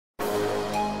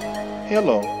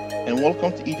Hello, and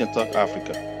welcome to Eat and Talk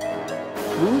Africa.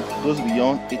 Food goes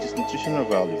beyond its nutritional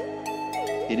value.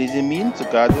 It is a means to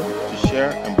gather, to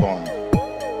share, and bond.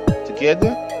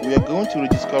 Together, we are going to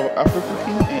rediscover Afro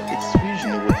cooking and its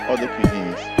fusion with other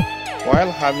cuisines,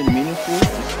 while having meaningful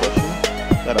discussions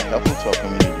that are helpful to our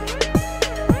community.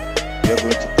 We are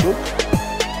going to cook,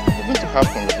 we're going to have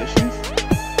conversations,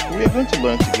 and we are going to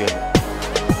learn together.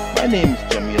 My name is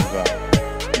Jamil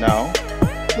Ba. Now,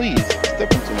 please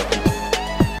step into my kitchen.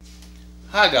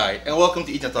 Hi guys, and welcome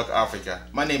to Eat and Talk Africa.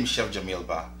 My name is Chef Jamil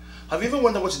Ba. Have you ever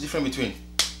wondered what's the difference between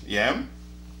yam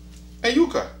and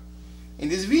yuca? In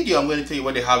this video, I'm going to tell you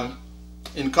what they have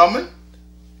in common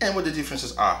and what the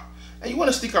differences are. And you want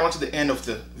to stick around to the end of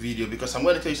the video because I'm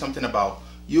going to tell you something about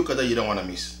yuca that you don't want to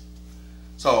miss.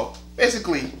 So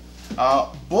basically,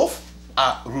 both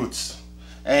are roots,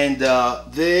 and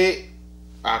they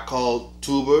are called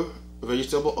tuber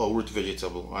vegetable or root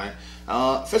vegetable, right?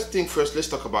 First thing first, let's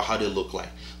talk about how they look like.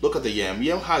 Look at the yam.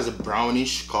 Yam has a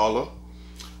brownish color,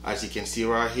 as you can see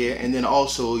right here, and then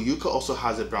also yuca also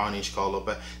has a brownish color,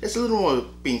 but it's a little more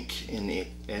pink in it,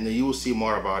 and you will see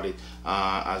more about it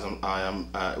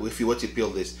if you were to peel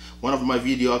this. One of my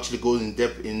video actually goes in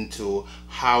depth into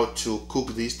how to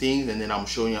cook these things, and then I'm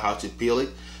showing you how to peel it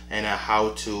and how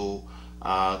to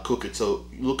cook it. So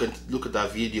look at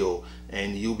that video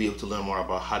and you'll be able to learn more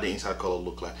about how the inside color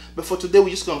look like. But for today, we're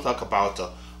just going to talk about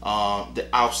the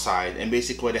outside and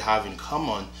basically what they have in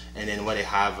common, and then what they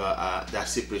have that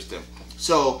separates them.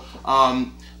 So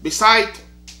beside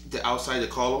the outside, the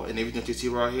color and everything you see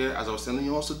right here, as I was telling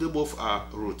you, also they both are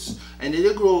roots, and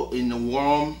they grow in a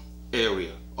warm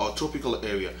area or tropical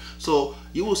area. So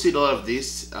you will see a lot of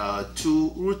this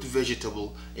two root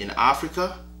vegetable in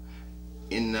Africa,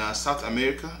 in South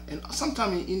America, and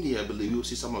sometime in India. I believe you'll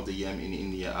see some of the yam in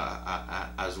India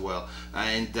as well.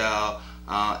 And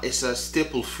it's a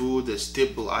staple food, the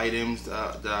staple items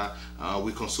that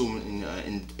we consume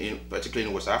in particularly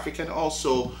in West Africa, and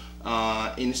also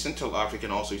in Central Africa,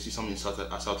 and also you see some in South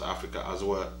Africa as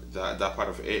well, that part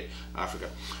of Africa.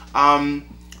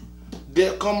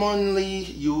 They're commonly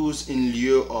used in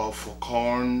lieu of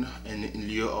corn and in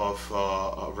lieu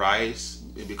of rice,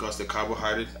 because the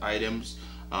carbohydrate items,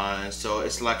 so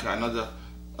it's like another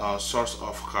source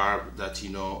of carb that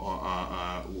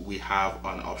we have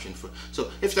an option for. So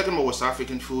if you're talking about West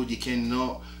African food,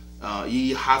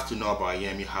 you have to know about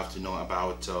yam, you have to know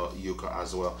about yuca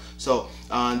as well. So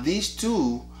these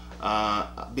two,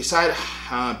 beside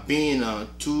being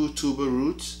two tuber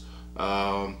roots,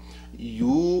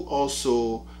 you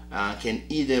also can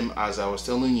eat them, as I was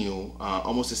telling you,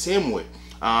 almost the same way.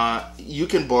 You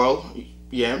can boil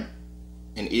yam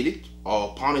and eat it,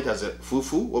 or pound it as a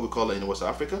fufu, what we call it in West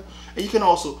Africa, and you can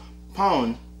also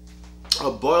pound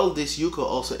or boil this yuca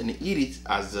also and eat it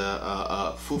as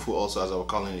a fufu also, as I was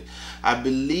calling it. I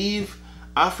believe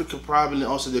Africa, probably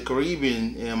also the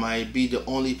Caribbean, might be the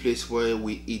only place where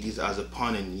we eat this as a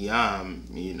pounded yam.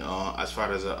 As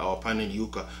far as our pounded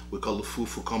yuca, we call it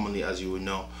fufu commonly, as you would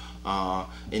know.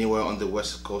 Anywhere on the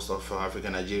west coast of Africa,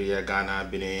 Nigeria, Ghana,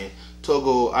 Benin,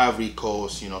 Togo, Ivory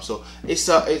Coast, so it's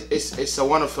a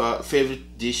one of our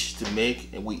favorite dish to make,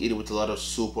 and we eat it with a lot of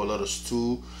soup or a lot of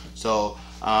stew. So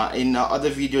in other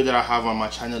video that I have on my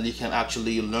channel, you can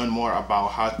actually learn more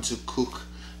about how to cook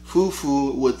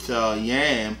fufu with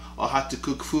yam, or how to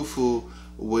cook fufu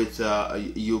with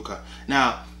yuca.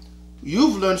 Now,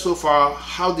 you've learned so far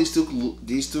how these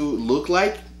two look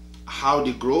like, how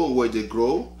they grow, where they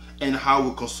grow, and how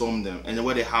we consume them, and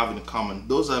what they have in common.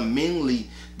 Those are mainly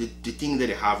the things that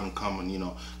they have in common.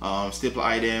 Staple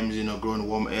items, grow in a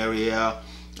warm area,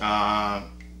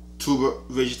 tuber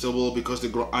vegetable because they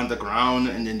grow underground,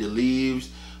 and then the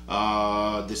leaves,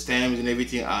 the stems and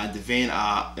everything, the vein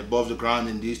are above the ground,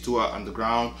 and these two are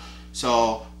underground.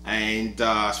 So, and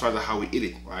as far as how we eat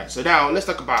it, right? So now let's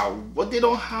talk about what they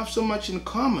don't have so much in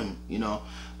common.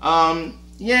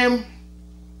 Yam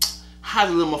has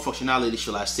a little more functionality,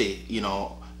 shall I say.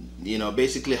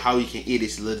 Basically how you can eat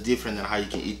is a little different than how you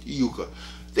can eat yuca.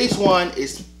 This one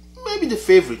is maybe the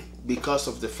favorite because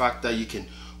of the fact that you can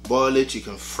boil it, you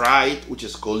can fry it, which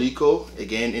is coliko.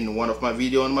 Again, in one of my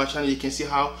videos on my channel, you can see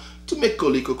how to make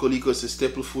coliko. Coliko is a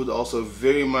staple food, also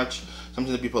very much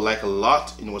something that people like a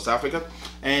lot in West Africa.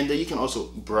 And you can also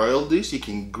broil this, you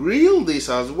can grill this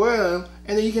as well,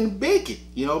 and then you can bake it.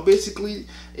 Basically,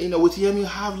 with yam, you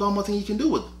have a lot more things you can do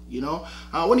with it.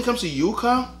 When it comes to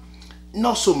yuca,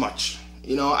 not so much.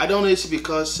 I don't know if it's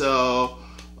because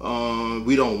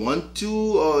we don't want to,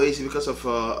 or is it because of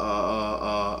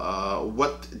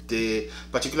what the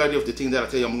particularity of the thing that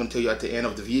I'm going to tell you at the end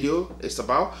of the video is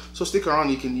about? So stick around.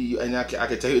 And I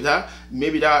can tell you that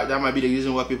maybe that might be the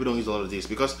reason why people don't use a lot of this,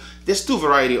 because there's two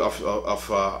variety of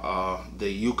the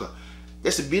yuca.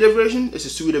 There's a bitter version, there's a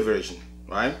sweeter version,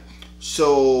 right?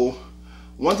 So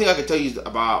one thing I can tell you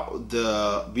about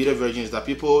the bitter version is that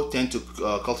people tend to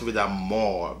cultivate that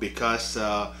more because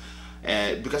of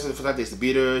the fact that it's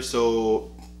bitter.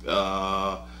 So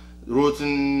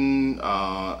rodent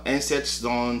insects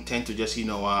don't tend to just eat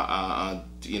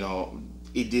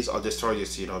this or destroy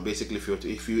this. Basically,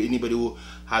 if you anybody who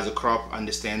has a crop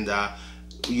understand that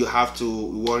you have to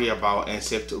worry about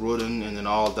insect, rodent, and then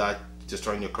all that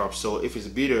destroying your crop. So if it's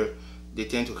bitter, they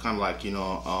tend to kind of like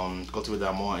cultivate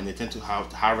that more, and they tend to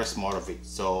harvest more of it.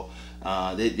 So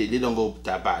they don't go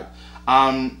that bad.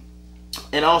 And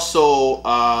also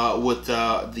with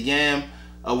the yam,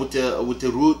 with the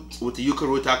yuca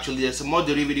root, actually there's a more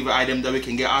derivative item that we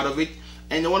can get out of it,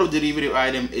 and one of the derivative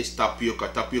item is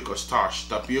tapioca starch.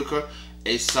 Tapioca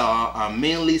is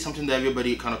mainly something that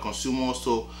everybody kind of consume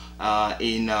also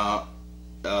in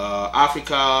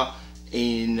Africa.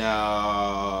 In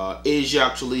Asia,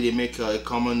 actually, they make a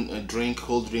common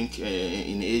cold drink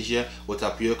in Asia with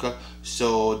tapioca.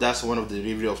 So that's one of the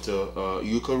derivative of the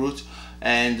yuca root.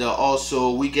 And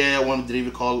also we get one of the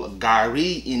derivative called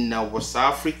gari in West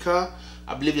Africa.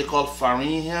 I believe they call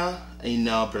farinha in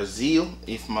Brazil,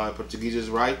 if my Portuguese is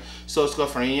right. So it's called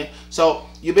farinha. So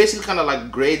you basically kind of like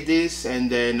grate this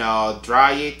and then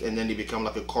dry it, and then they become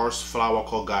like a coarse flour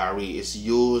called gari. It's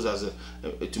used as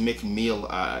to make meal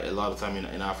a lot of time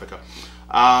in Africa.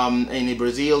 And in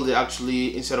Brazil, they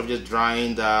actually, instead of just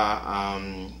drying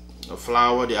the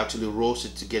flour, they actually roast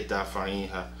it to get that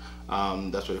farinha.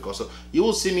 That's what they call. So you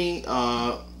will see me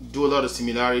do a lot of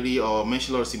similarity, or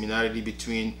mention a lot of similarity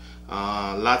between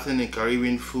Latin and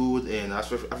Caribbean food and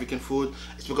African food.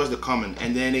 It's because they're common.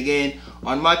 And then again,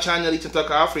 on my channel, Eat and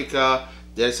Talk Africa,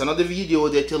 there's another video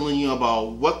they're telling you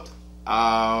about what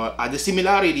are the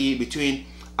similarity between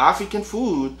African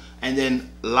food and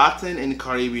then Latin and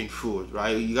Caribbean food,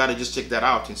 right? You gotta just check that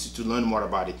out and see, to learn more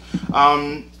about it.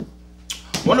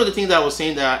 One of the things that I was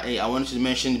saying that I wanted to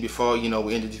mention before we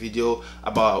ended the video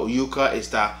about yuca is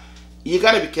that you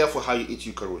gotta be careful how you eat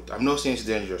yuca root. I'm not saying it's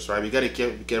dangerous, right? You gotta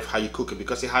be careful how you cook it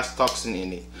because it has toxin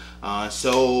in it.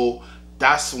 So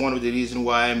that's one of the reasons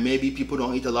why maybe people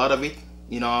don't eat a lot of it,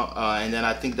 and then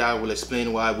I think that will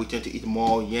explain why we tend to eat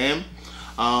more yam.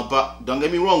 But don't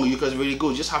get me wrong, yuca is really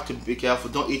good. Just have to be careful.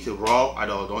 Don't eat it raw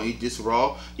at all. Don't eat this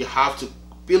raw. You have to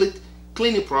peel it,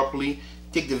 clean it properly,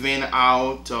 take the vein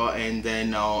out, and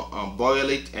then boil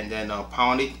it, and then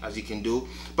pound it, as you can do.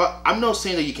 But I'm not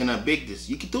saying that you cannot bake this.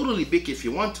 You can totally bake it if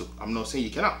you want to. I'm not saying you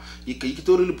cannot. You can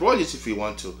totally broil this if you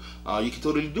want to. You can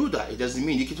totally do that. It doesn't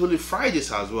mean you can totally fry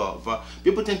this as well. But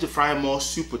people tend to fry more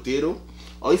sweet potato,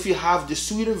 or if you have the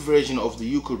sweeter version of the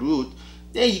yuca root,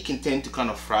 then you can tend to kind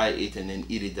of fry it and then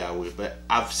eat it that way. But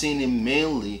I've seen it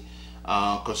mainly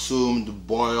consumed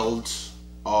boiled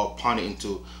or pounded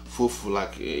into fufu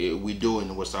like we do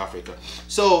in West Africa.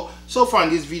 So far in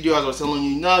this video, as I was telling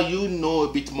you, now you know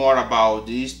a bit more about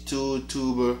these two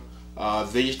tuber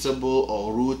vegetable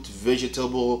or root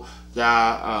vegetable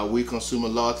that we consume a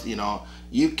lot.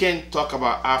 You can talk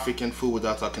about African food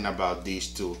without talking about these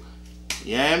two,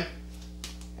 yam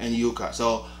and yuca.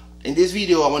 So in this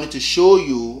video, I wanted to show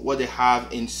you what they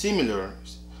have in similar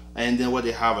and then what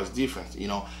they have as different,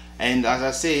 and as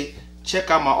I say,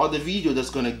 check out my other video that's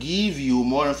going to give you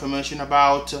more information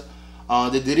about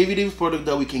the derivative product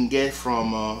that we can get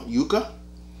from yuca,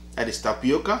 that is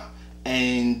tapioca,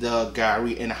 and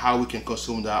gari, and how we can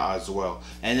consume that as well.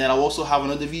 And then I'll also have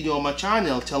another video on my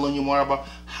channel telling you more about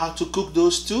how to cook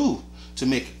those two, to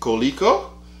make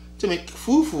koliko, to make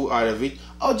fufu out of it,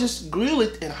 or just grill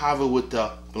it and have it with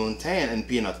plantain and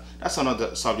peanut. That's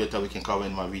another subject that we can cover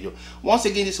in my video. Once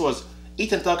again, this was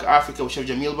Eat and Talk Africa with Chef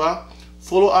Jamil Ba.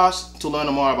 Follow us to learn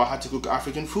more about how to cook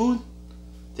African food.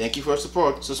 Thank you for your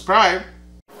support. Subscribe.